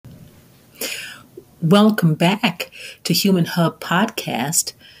Welcome back to Human Hub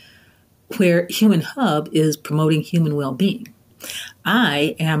Podcast, where Human Hub is promoting human well-being.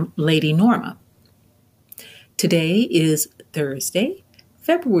 I am Lady Norma. Today is Thursday,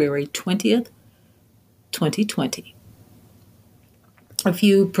 February 20th, 2020. A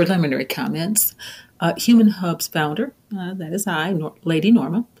few preliminary comments. Human Hub's founder, that is I, Lady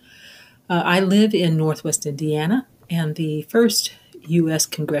Norma. I live in Northwest Indiana and the first U.S.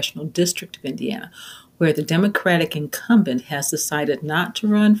 Congressional District of Indiana, where the Democratic incumbent has decided not to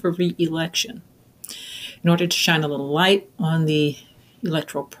run for re-election. In order to shine a little light on the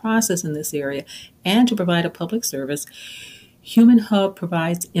electoral process in this area and to provide a public service, Human Hub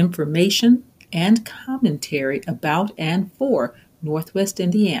provides information and commentary about and for Northwest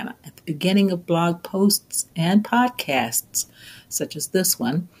Indiana at the beginning of blog posts and podcasts, such as this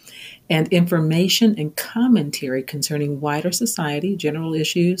one, and information and commentary concerning wider society, general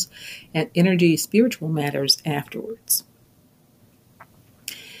issues, and energy spiritual matters afterwards.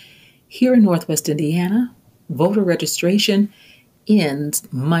 Here in Northwest Indiana, voter registration ends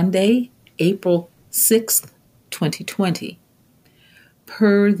Monday, April 6th, 2020.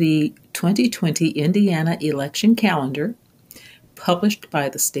 Per the 2020 Indiana election calendar, published by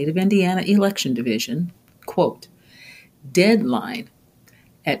the State of Indiana Election Division, quote, deadline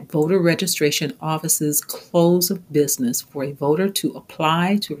at voter registration offices close of business for a voter to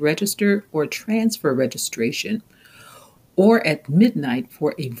apply to register or transfer registration, or at midnight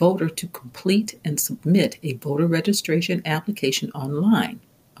for a voter to complete and submit a voter registration application online,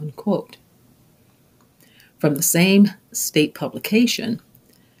 unquote. From the same state publication,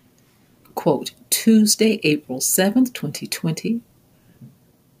 quote, Tuesday, April 7th, 2020,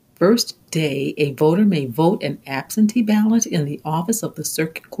 first day a voter may vote an absentee ballot in the office of the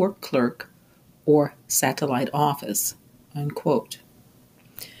circuit court clerk or satellite office, unquote.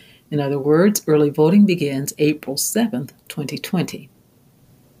 In other words, early voting begins April 7th, 2020.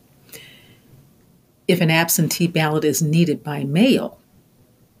 If an absentee ballot is needed by mail,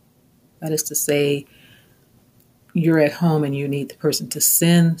 that is to say, you're at home and you need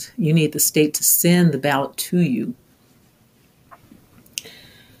the state to send the ballot to you.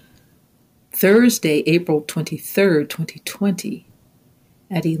 Thursday, April 23rd, 2020,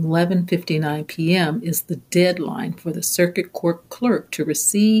 at 11:59 p.m. is the deadline for the circuit court clerk to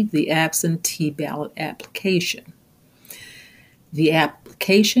receive the absentee ballot application. The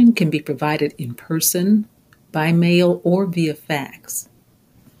application can be provided in person, by mail, or via fax.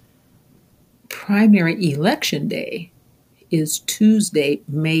 Primary election day is Tuesday,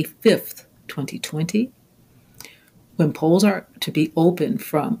 May 5th, 2020, when polls are to be open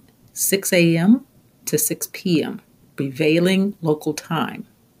from 6 a.m. to 6 p.m., prevailing local time.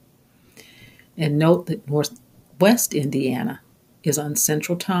 And note that Northwest Indiana is on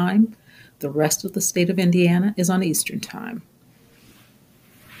Central Time. The rest of the state of Indiana is on Eastern Time.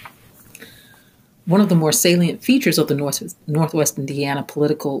 One of the more salient features of the Northwest Indiana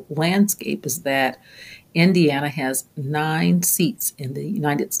political landscape is that Indiana has 9 seats in the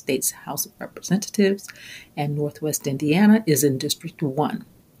United States House of Representatives, and Northwest Indiana is in District 1.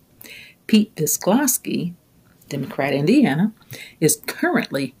 Pete Visklosky, Democrat Indiana, is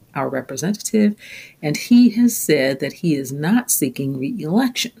currently our representative, and he has said that he is not seeking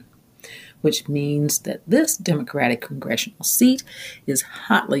re-election, which means that this Democratic congressional seat is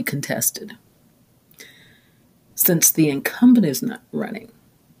hotly contested. Since the incumbent is not running,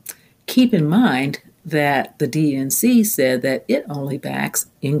 keep in mind that the DNC said that it only backs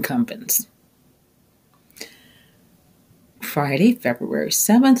incumbents. Friday, February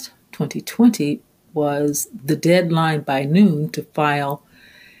 7th, 2020 was the deadline by noon to file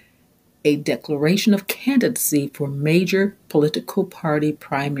a declaration of candidacy for major political party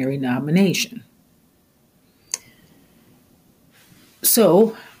primary nomination.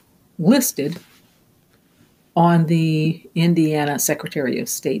 So, listed on the Indiana Secretary of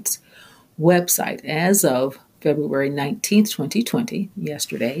State's website as of February 19th, 2020,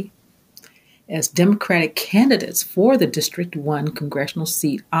 yesterday, as Democratic candidates for the District 1 congressional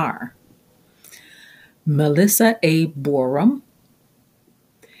seat are Melissa A. Borum,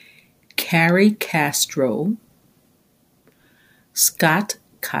 Carrie Castro, Scott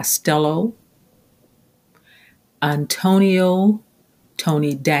Costello, Antonio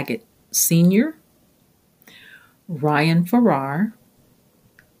Tony Daggett Sr., Ryan Farrar,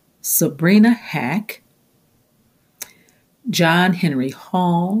 Sabrina Hack, John Henry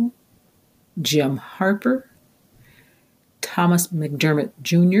Hall, Jim Harper, Thomas McDermott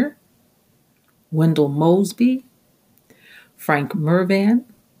Jr., Wendell Mosby, Frank Mervan,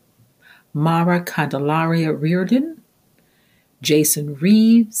 Mara Candelaria Reardon, Jason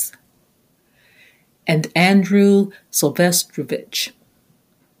Reeves, and Andrew Silvestrovich.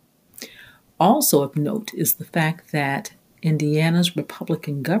 Also of note is the fact that Indiana's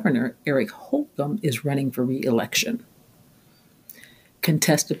Republican Governor Eric Holcomb is running for re-election,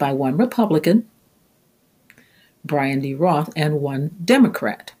 contested by one Republican, Brian D. Roth, and one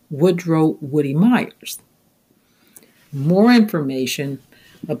Democrat, Woodrow Woody Myers. More information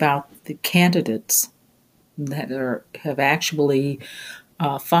about the candidates that have actually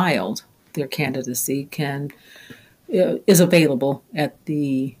filed their candidacy is available at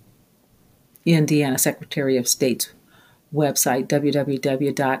the Indiana Secretary of State's website,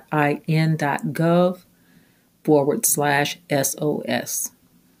 www.in.gov/SOS.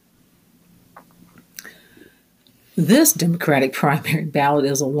 This Democratic primary ballot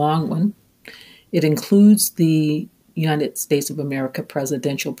is a long one. It includes the United States of America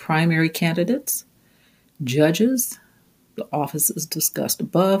presidential primary candidates, judges, the offices discussed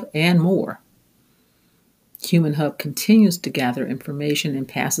above, and more. Human Hub continues to gather information and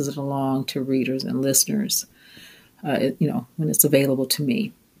passes it along to readers and listeners, when it's available to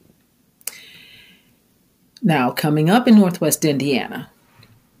me. Now, coming up in Northwest Indiana,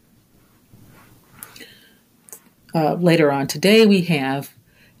 later on today, we have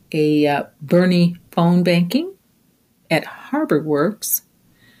a Bernie phone banking at Harbor Works,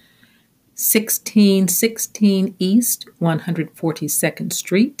 1616 East 142nd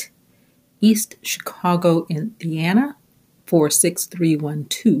Street, East Chicago, Indiana,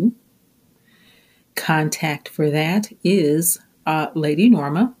 46312. Contact for that is Lady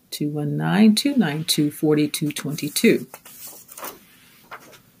Norma, 219-292-4222.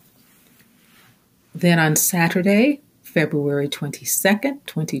 Then on Saturday, February 22nd,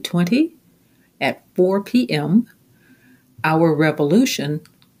 2020, at 4 p.m., Our Revolution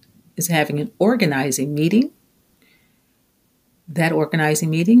is having an organizing meeting. That organizing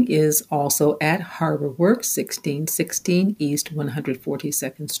meeting is also at Harbor Works, 1616 East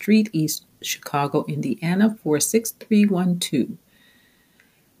 142nd Street, East Chicago, Indiana, 46312.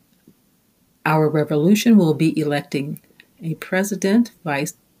 Our Revolution will be electing a president,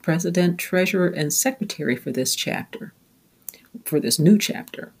 vice president, treasurer, and secretary for this new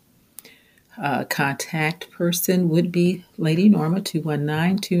chapter. Contact person would be Lady Norma,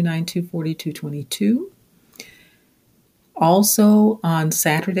 219-292-4222. Also on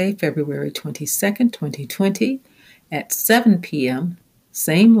Saturday, February 22nd, 2020, at 7 p.m.,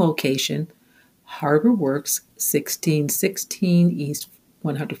 same location, Harbor Works, 1616 East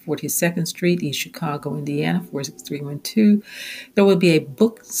 142nd Street, East Chicago, Indiana, 46312. There will be a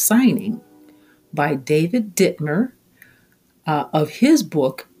book signing by David Dittmer of his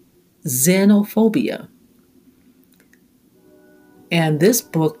book, Xenophobia. And this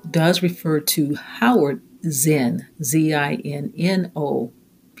book does refer to Howard Zinn,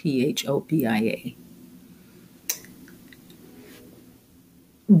 Zinnophophobia.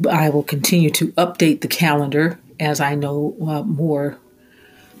 I will continue to update the calendar as I know more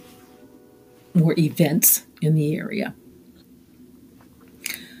events in the area.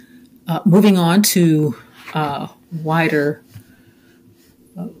 Moving on to wider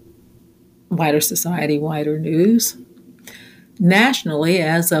society, wider news. Nationally,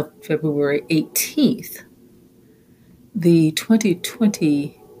 as of February 18th, the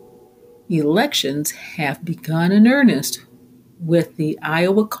 2020 elections have begun in earnest, with the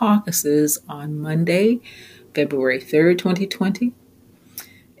Iowa caucuses on Monday, February 3rd, 2020,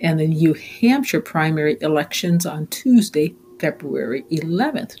 and the New Hampshire primary elections on Tuesday, February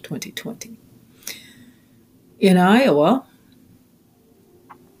 11th, 2020. In Iowa,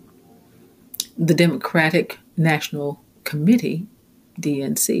 the Democratic National Committee,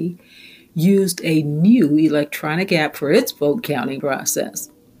 DNC, used a new electronic app for its vote counting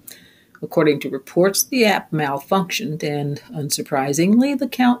process. According to reports, the app malfunctioned, and unsurprisingly, the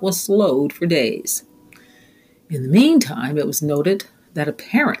count was slowed for days. In the meantime, it was noted that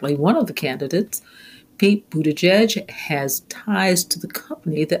apparently one of the candidates, Pete Buttigieg, has ties to the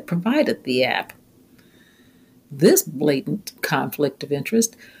company that provided the app. This blatant conflict of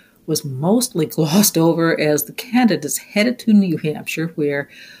interest was mostly glossed over as the candidates headed to New Hampshire, where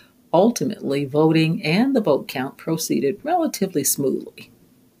ultimately voting and the vote count proceeded relatively smoothly.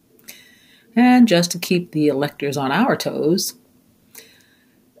 And just to keep the electors on our toes,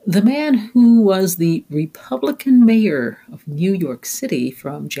 the man who was the Republican mayor of New York City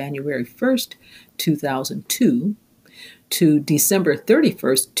from January 1st, 2002 to December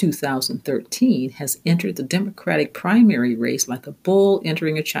 31st, 2013 has entered the Democratic primary race like a bull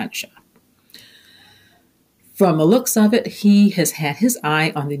entering a china shop. From the looks of it, he has had his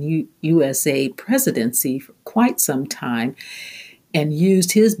eye on the USA presidency for quite some time, and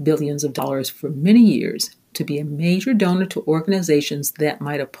used his billions of dollars for many years to be a major donor to organizations that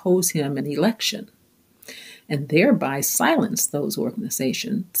might oppose him in election, and thereby silence those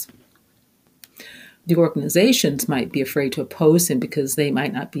organizations. The organizations might be afraid to oppose him because they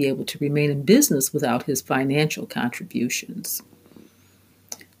might not be able to remain in business without his financial contributions.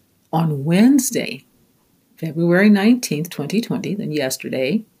 On Wednesday, February 19th, 2020, then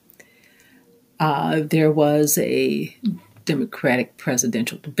yesterday, there was a Democratic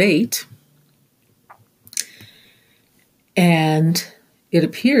presidential debate, and it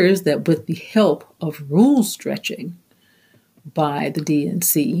appears that with the help of rule stretching by the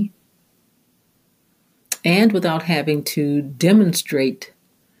DNC, and without having to demonstrate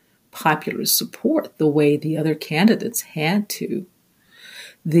popular support the way the other candidates had to,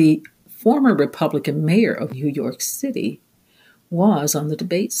 the former Republican mayor of New York City was on the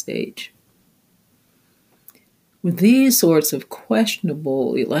debate stage. With these sorts of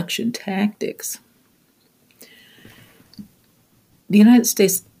questionable election tactics, the United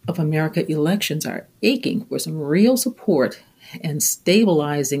States of America elections are aching for some real support and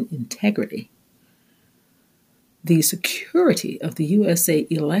stabilizing integrity. The security of the USA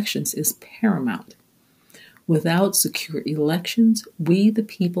elections is paramount. Without secure elections, we, the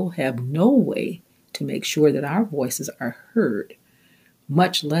people, have no way to make sure that our voices are heard,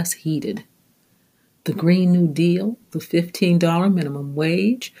 much less heeded. The Green New Deal, the $15 minimum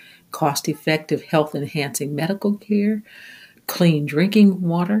wage, cost-effective health-enhancing medical care, clean drinking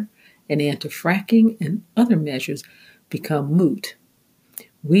water, and anti-fracking and other measures become moot.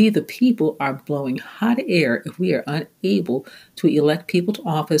 We, the people, are blowing hot air if we are unable to elect people to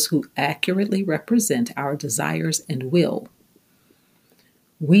office who accurately represent our desires and will.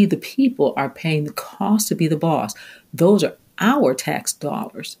 We, the people, are paying the cost to be the boss. Those are our tax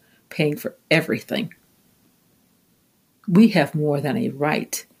dollars paying for everything. We have more than a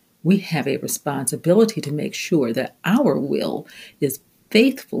right. We have a responsibility to make sure that our will is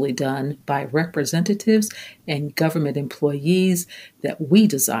faithfully done by representatives and government employees that we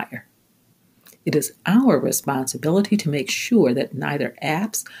desire. It is our responsibility to make sure that neither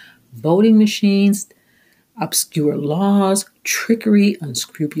apps, voting machines, obscure laws, trickery,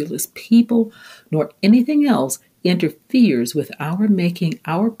 unscrupulous people, nor anything else interferes with our making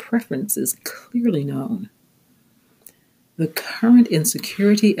our preferences clearly known. The current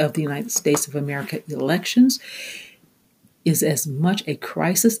insecurity of the United States of America elections is as much a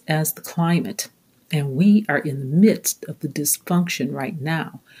crisis as the climate, and we are in the midst of the dysfunction right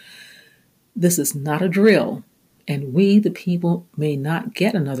now. This is not a drill, and we, the people, may not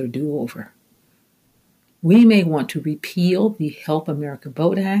get another do-over. We may want to repeal the Help America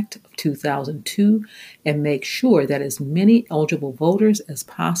Vote Act of 2002 and make sure that as many eligible voters as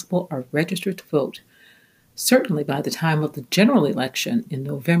possible are registered to vote, certainly by the time of the general election in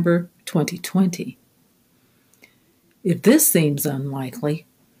November 2020. If this seems unlikely,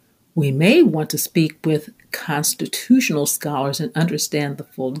 we may want to speak with constitutional scholars and understand the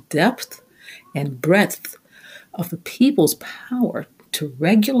full depth and breadth of the people's power to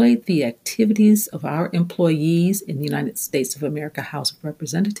regulate the activities of our employees in the United States of America House of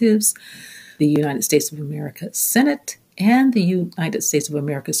Representatives, the United States of America Senate, and the United States of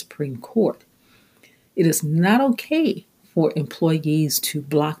America Supreme Court. It is not okay for employees to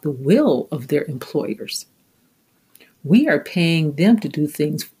block the will of their employers. We are paying them to do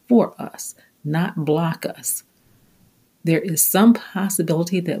things for us, not block us. There is some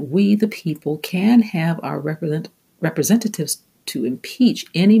possibility that we, the people, can have our representatives to impeach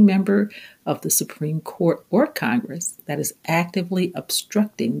any member of the Supreme Court or Congress that is actively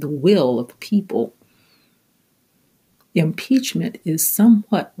obstructing the will of the people. Impeachment is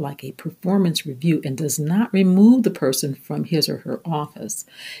somewhat like a performance review and does not remove the person from his or her office.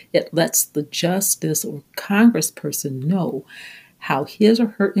 It lets the justice or congressperson know how his or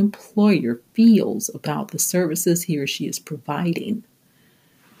her employer feels about the services he or she is providing.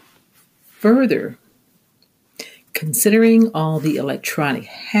 Further, considering all the electronic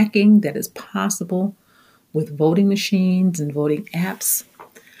hacking that is possible with voting machines and voting apps,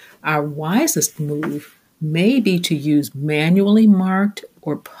 our wisest move may be to use manually marked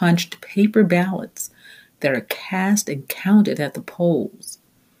or punched paper ballots that are cast and counted at the polls.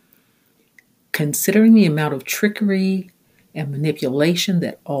 Considering the amount of trickery and manipulation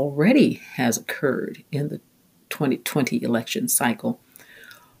that already has occurred in the 2020 election cycle,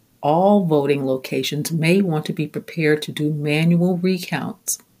 all voting locations may want to be prepared to do manual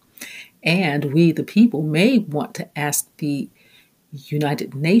recounts, and we, the people, may want to ask the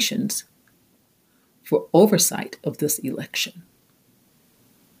United Nations for oversight of this election.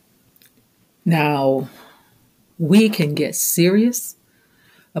 Now, we can get serious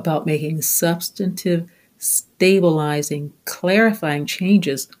about making substantive, stabilizing, clarifying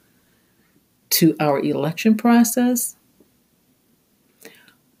changes to our election process,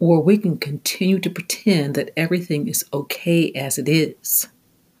 or we can continue to pretend that everything is okay as it is,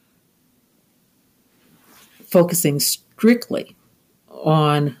 focusing strictly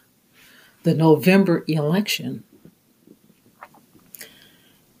on the November election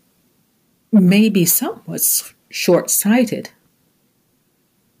may be somewhat short-sighted.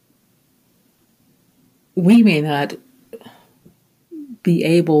 We may not be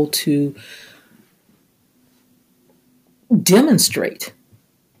able to demonstrate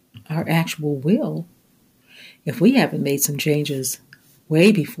our actual will if we haven't made some changes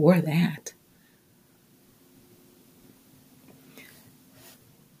way before that.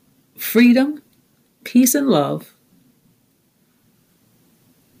 Freedom, peace, and love.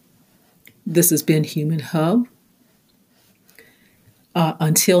 This has been Human Hub.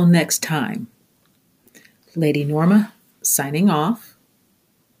 Until next time, Lady Norma signing off.